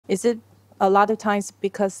is it a lot of times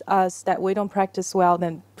because us that we don't practice well,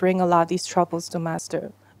 then bring a lot of these troubles to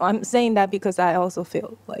master? I'm saying that because I also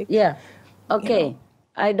feel like... Yeah, okay. You know.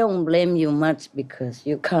 I don't blame you much because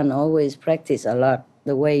you can't always practice a lot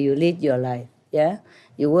the way you lead your life, yeah?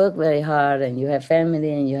 You work very hard and you have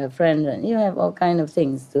family and you have friends and you have all kind of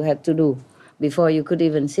things to have to do before you could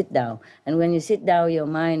even sit down. And when you sit down, your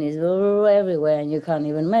mind is everywhere and you can't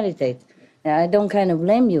even meditate. Now, I don't kind of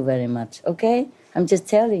blame you very much, okay? I'm just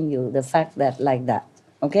telling you the fact that like that,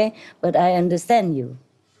 okay? But I understand you.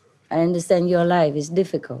 I understand your life is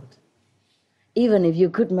difficult. Even if you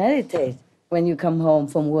could meditate when you come home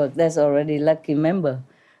from work, that's already lucky member.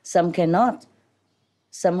 Some cannot.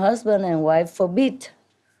 Some husband and wife forbid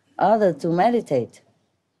others to meditate.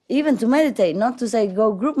 Even to meditate, not to say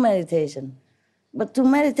go group meditation, but to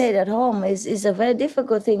meditate at home is a very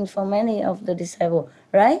difficult thing for many of the disciples,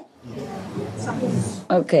 right?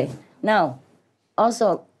 Okay. Now,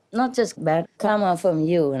 also, not just bad karma from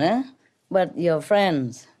you, but your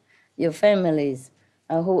friends, your families,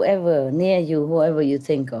 whoever near you, whoever you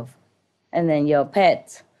think of. And then your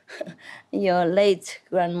pets, your late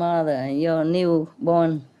grandmother, your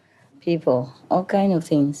newborn people, all kind of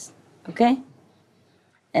things, okay?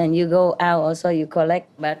 And you go out also, you collect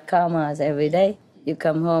bad karmas every day. You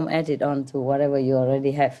come home, add it on to whatever you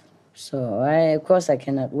already have. So, of course, I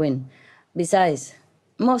cannot win. Besides,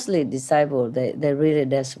 mostly disciples, they're really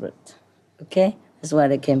desperate, okay? That's why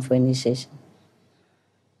they came for initiation.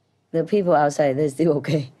 The people outside, they're still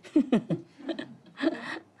okay.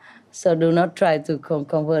 So do not try to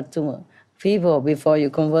convert to people before you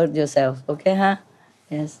convert yourself, okay, huh?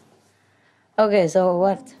 Yes. Okay, so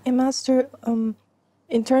what? And Master,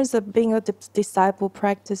 in terms of being a disciple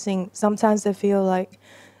practicing, sometimes I feel like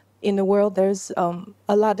in the world there's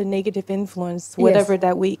a lot of negative influence, whatever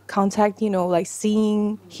that we contact, like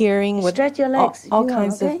seeing, hearing, stretch your legs, all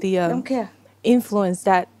kinds of the don't care. Influence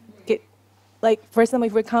that get, like, for example,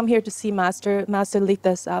 if we come here to see Master lead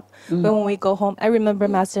us up, but when we go home, I remember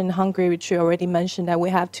Master in Hungary, which you already mentioned, that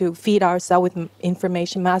we have to feed ourselves with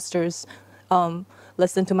information. Masters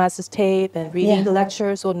listen to Master's tape and reading the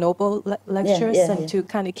lectures or noble lectures and to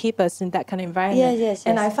kind of keep us in that kind of environment. Yes.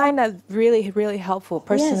 And I find that really, really helpful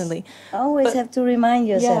personally. Yes. Always have to remind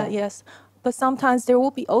yourself. Yes. But sometimes there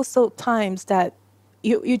will be also times that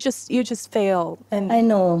you just fail, and I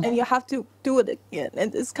know, and you have to do it again,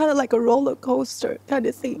 and it's kind of like a roller coaster kind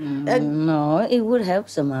of thing. And no, it would help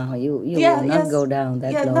somehow. You will not go down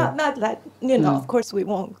that low. Not that of course we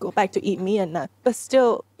won't go back to eat meat and that, but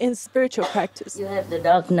still in spiritual practice you have the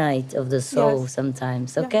dark night of the soul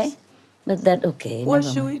sometimes, okay? Yes. But that okay. What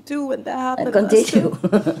should we do when that happens? Continue.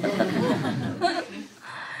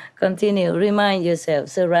 Continue. Remind yourself.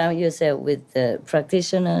 Surround yourself with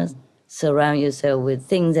practitioners. Surround yourself with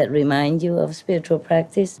things that remind you of spiritual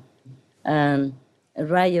practice. And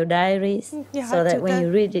write your diaries so that when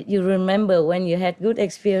you read it, you remember when you had good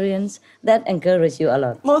experience. That encourages you a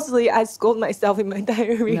lot. Mostly I scold myself in my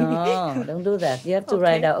diary. No, don't do that. You have to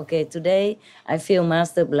write out, okay, today I feel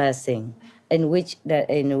Master blessing. In which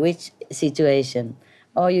situation?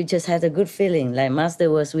 Or you just had a good feeling, like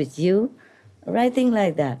Master was with you. Writing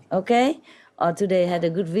like that, okay? Or today I had a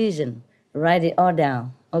good vision. Write it all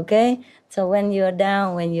down. Okay? So when you're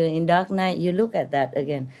down, when you're in dark night, you look at that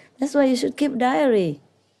again. That's why you should keep diary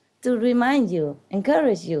to remind you,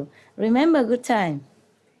 encourage you. Remember good time.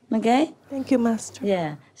 Okay? Thank you, Master.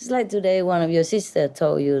 Yeah. It's like today one of your sisters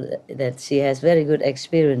told you that she has very good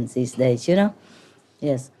experience these days,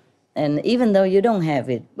 Yes. And even though you don't have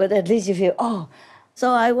it, but at least you feel,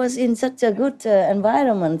 so I was in such a good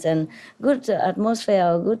environment and good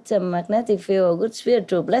atmosphere, good magnetic field, good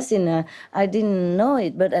spiritual blessing. I didn't know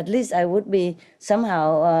it, but at least I would be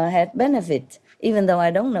somehow had benefit, even though I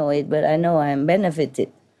don't know it, but I know I am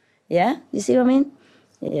benefited. Yeah? You see what I mean?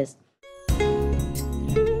 Yes.